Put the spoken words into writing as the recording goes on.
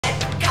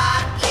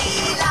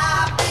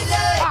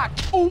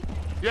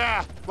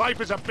Yeah,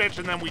 life is a bitch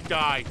and then we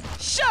die.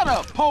 Shut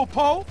up,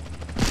 Popo!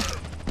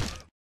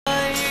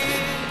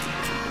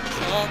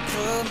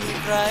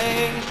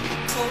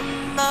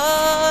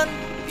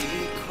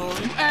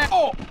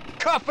 Oh,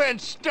 cuff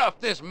and stuff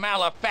this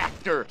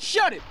malefactor!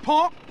 Shut it,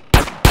 punk!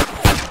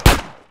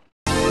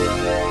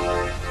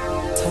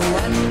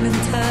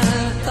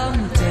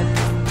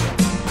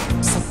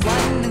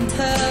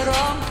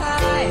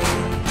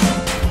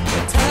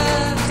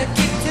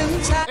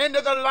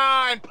 Into the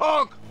line,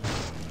 punk!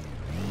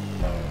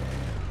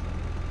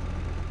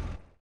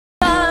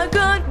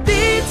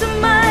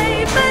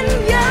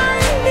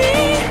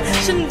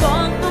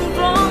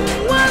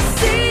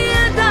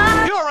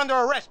 You're under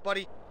arrest,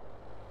 buddy.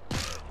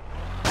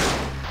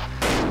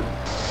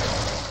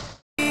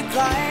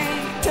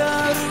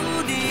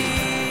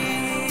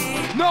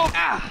 No!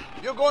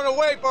 You're going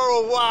away for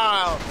a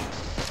while.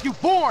 You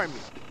bore me.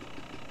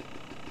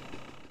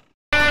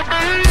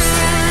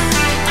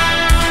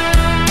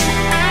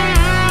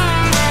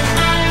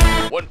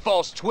 One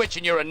false twitch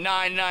and you're a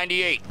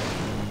 998.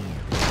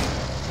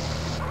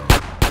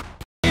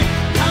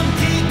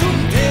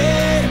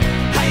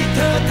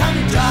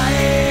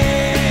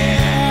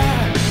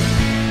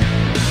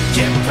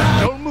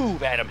 Don't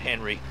move, Adam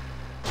Henry.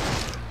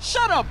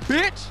 Shut up,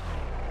 bitch!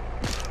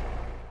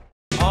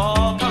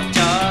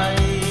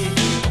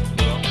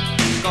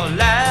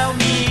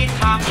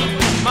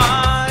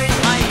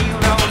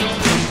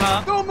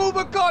 Don't move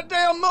a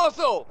goddamn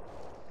muscle!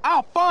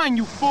 I'll find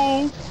you,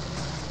 fool!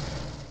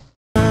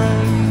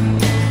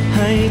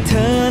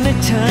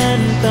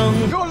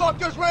 Your luck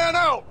just ran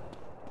out!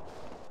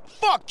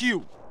 Fuck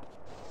you!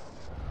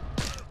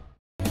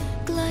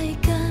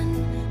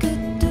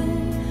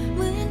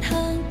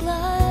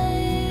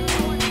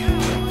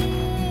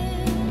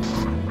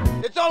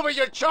 It's over,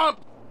 you chump!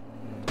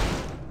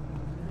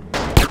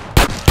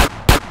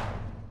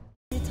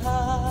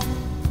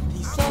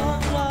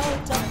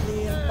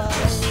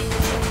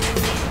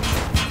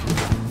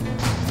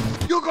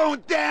 You're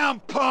going down,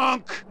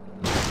 punk!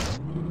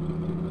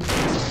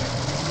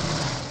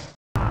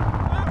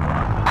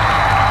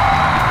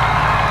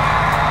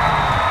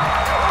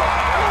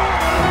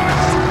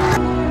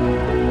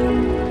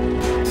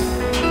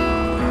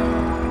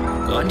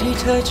ก่อนที่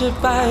เธอจะ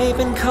ไปเ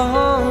ป็นขอ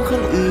งค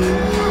นอื่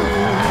น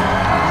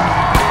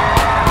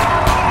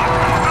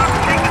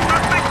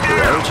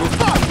เราจะ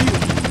ฟัง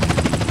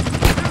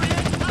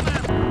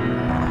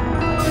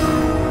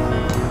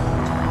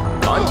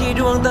ก่อนที่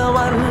ดวงตะ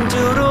วันจ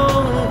ะรุ่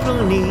งพรุ่ง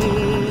นี้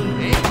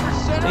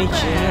ไม่เ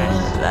ชื่อ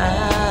แล้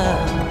ว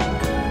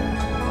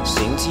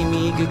สิ่งที่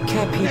มีก็แ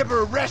ค่เพียง Never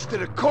arrested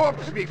a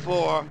corpse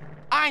before.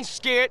 I ain't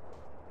scared.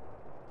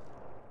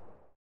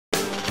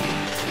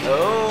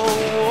 Oh.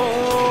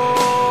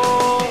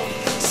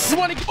 You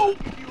wanna go?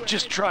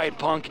 Just try it,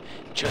 punk.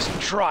 Just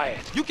try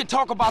it. You can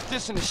talk about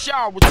this in the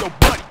shower with your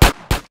buddy.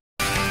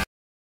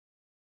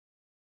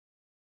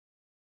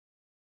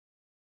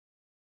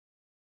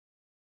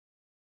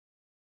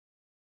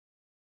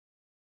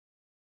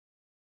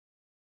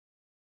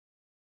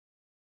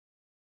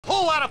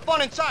 Whole lot of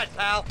fun inside,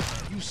 pal.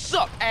 You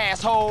suck,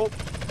 asshole.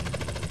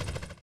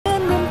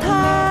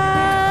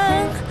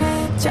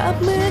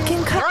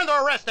 You're under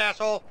arrest,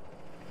 asshole.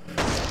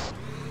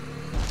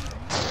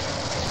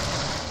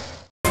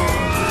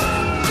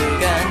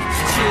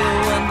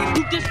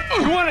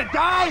 You wanna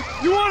die?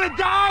 You wanna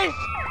die?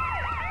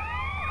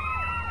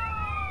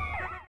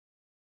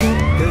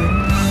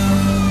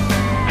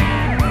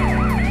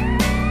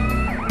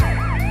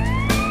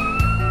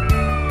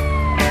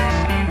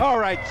 All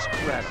right,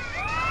 scrap.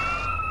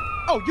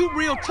 Oh, you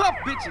real tough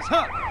bitches,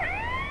 huh?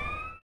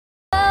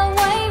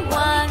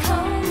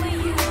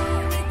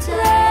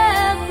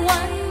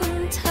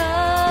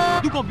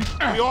 You gonna be.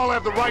 We all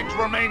have the right to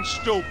remain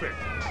stupid.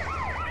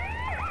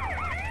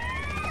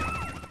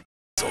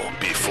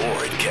 Before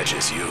it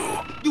catches you.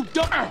 You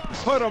don't.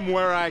 Put him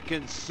where I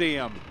can see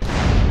him.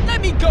 Let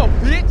me go,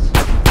 bitch.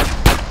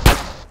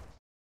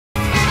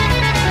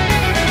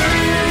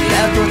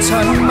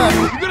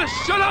 You gonna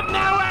shut up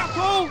now,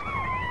 asshole?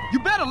 You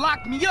better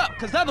lock me up,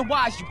 cause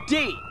otherwise you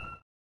dead.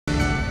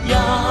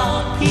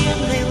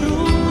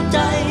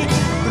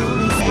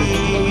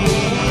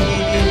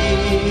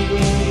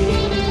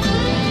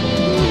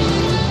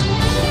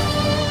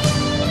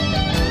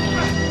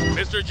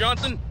 Mr.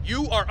 Johnson,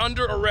 you are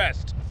under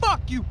arrest.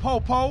 Fuck you,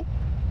 Popo.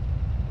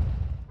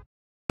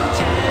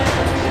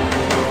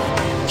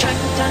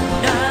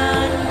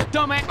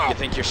 Dumbass. You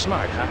think you're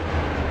smart, huh?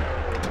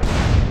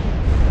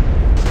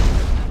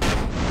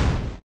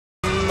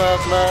 มา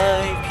กมา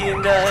ยเพียง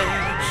ใด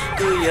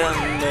ก็ยัง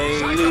ไม่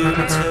ลืม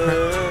เธอ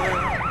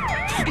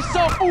It's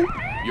so ooh.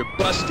 You're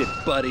busted,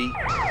 buddy.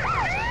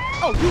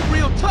 Oh, you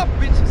real tough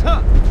bitches,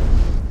 huh?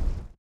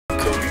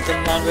 คงจะ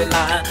นานเวล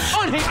า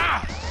On him.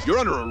 You're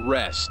under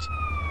arrest.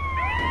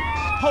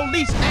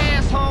 Police,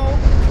 asshole.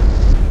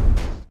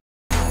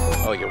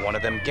 Oh, you're one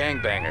of them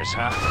gangbangers,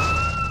 huh?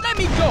 Let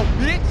me go,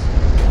 bitch.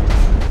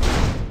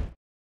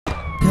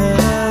 เธ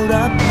อ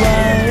รับไ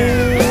ว้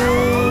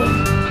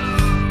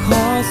ข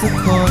อสัก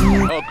คน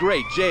Oh,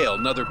 great, jail,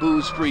 another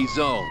booze-free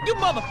zone. You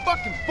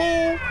motherfucking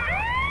fool!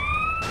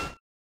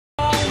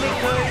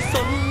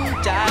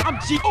 I'm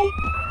G. Oh!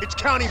 It's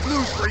county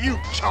blues for you,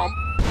 chump.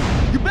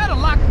 You better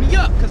lock me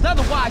up, cause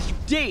otherwise you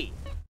dead.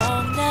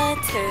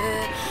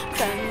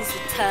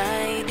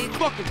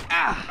 Fucking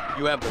ah!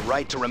 You have the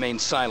right to remain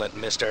silent,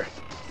 mister.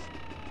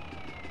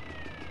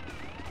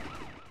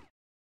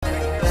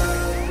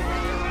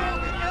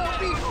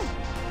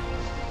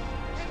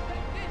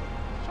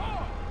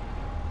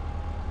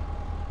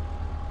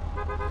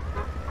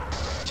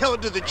 Tell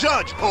it to the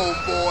judge,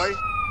 homeboy.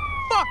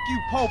 Fuck you,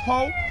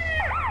 Popo!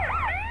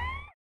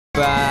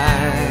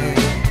 Bye.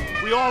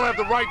 We all have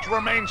the right to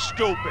remain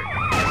stupid.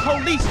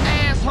 Police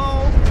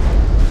asshole!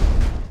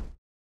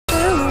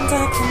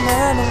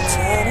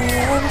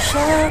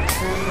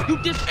 You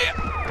just...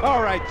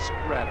 All right,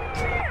 Scrap.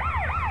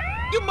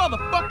 You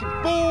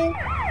motherfucking fool!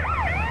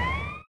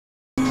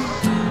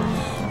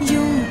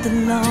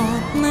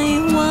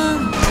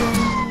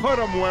 Put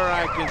him where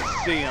I can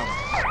see him.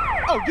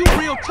 Oh, you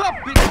real tough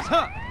bitches,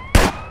 huh?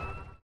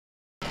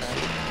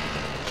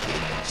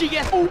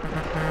 GS. Ooh.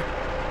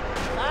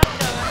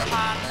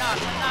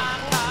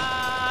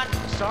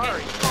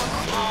 Sorry.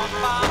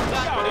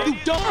 You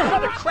don't.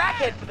 Another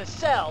crackhead for the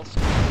cells.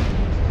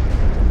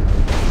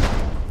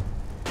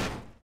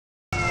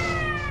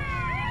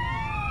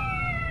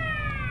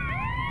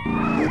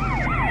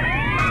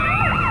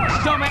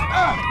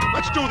 Dumbass.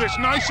 Let's do this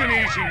nice and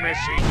easy,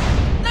 Missy.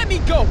 Let me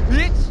go,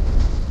 bitch.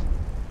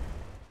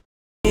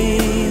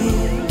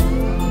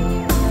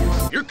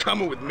 You're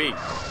coming with me.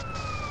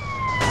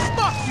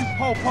 Fuck you,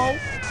 Popo.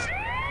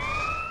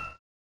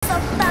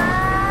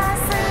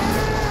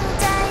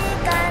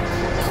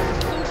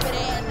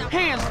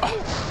 Hands up.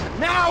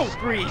 Now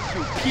breathe,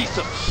 you piece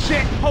of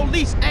shit!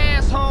 Police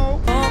asshole.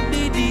 Don't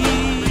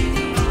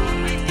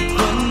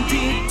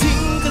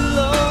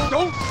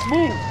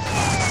move!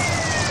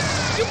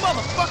 You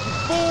motherfucking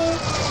fool.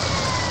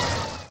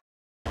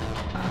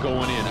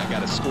 Going in, I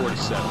got a score to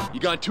settle. You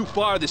gone too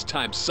far this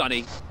time,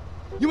 Sonny.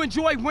 You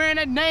enjoy wearing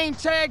that name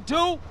tag,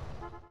 dude?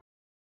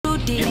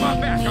 Get my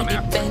back, I'm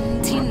after.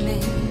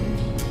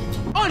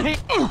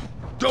 Unhand.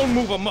 Don't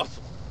move a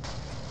muscle.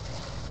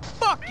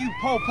 Fuck you,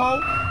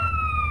 Popo.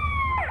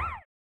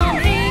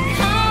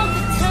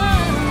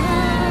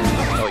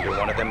 Oh, you're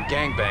one of them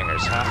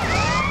gangbangers, huh?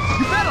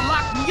 You better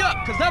lock me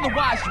up, cause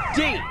otherwise you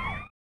dead.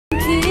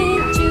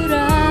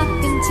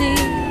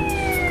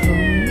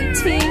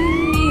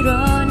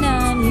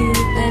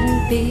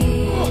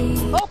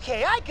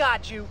 Okay, I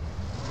got you.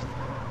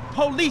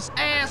 Police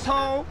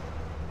asshole.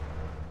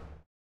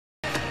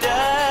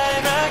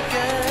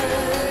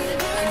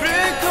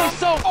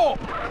 So, oh,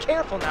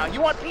 Careful now.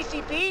 You want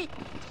PCP?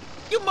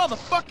 you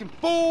motherfucking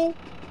fool.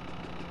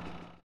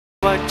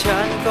 ว่าฉั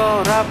นก็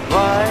รับไ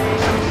ว้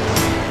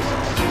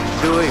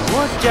ด้วยหั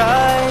วใจ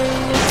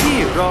ที่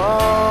รอ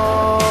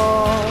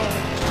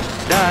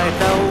ได้แ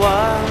ต่ห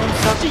วัง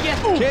สัก GS.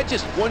 Can't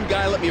just one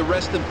guy let me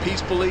arrest them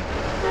peacefully?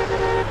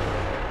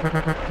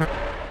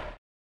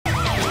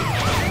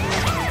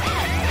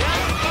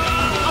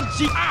 I'm G.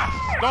 Ah.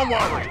 Don't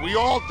worry, we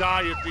all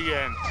die at the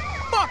end.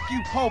 Fuck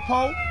you,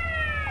 Popo.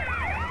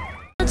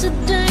 จะ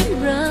ได้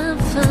รับ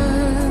ฟั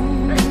ง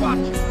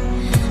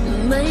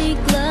ไม่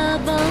กล้า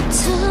บอกเ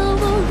ธอ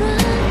ว่ารั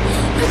ก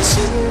เพราะ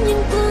ฉันยั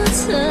งกลัวเ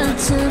ธอ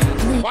จะเ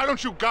ปลี่ยน Why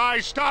don't you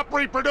guys stop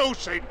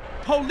reproducing?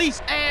 Police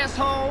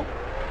asshole.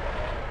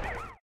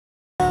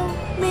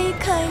 ไม่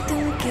เคยต้อ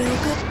งเกี่ยว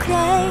กับใคร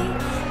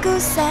ก็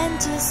แสน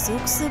จะสุ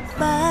ขส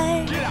บาย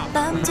ต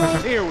ามใจ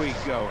Here we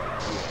go.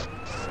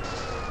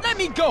 Let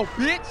me go,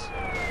 bitch.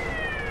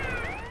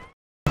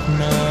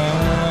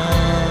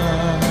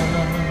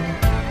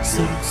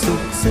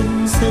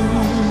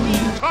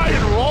 Tie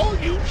and roll,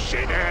 you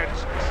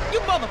shitheads. You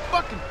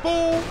motherfucking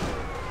fool.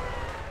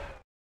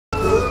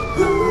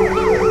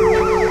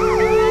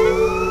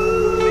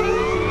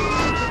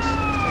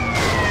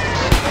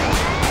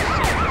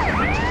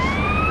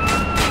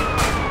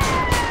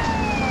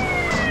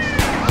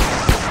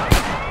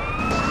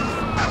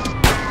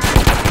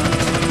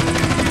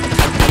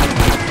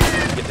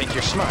 You think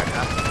you're smart,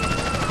 huh?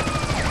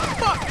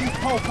 Fuck you,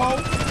 Popo.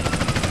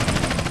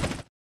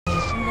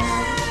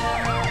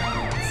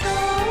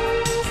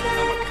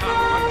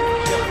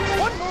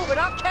 One move and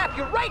I'll cap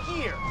you right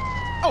here.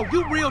 Oh,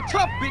 you real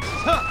tough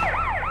bitches, huh?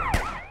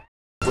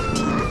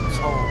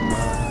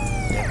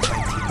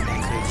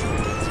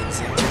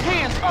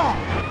 Hands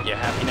off. You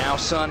happy now,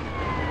 son?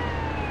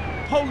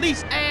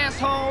 Police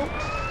asshole.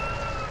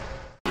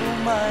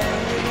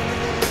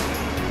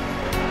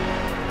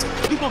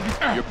 You gonna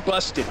be... You're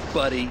busted,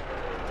 buddy.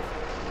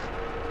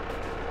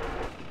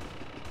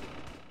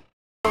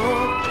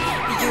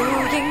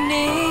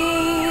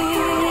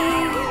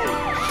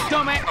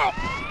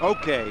 Dumbass.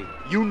 Okay,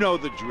 you know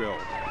the drill.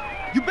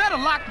 You better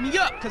lock me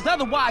up, cause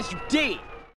otherwise you dead.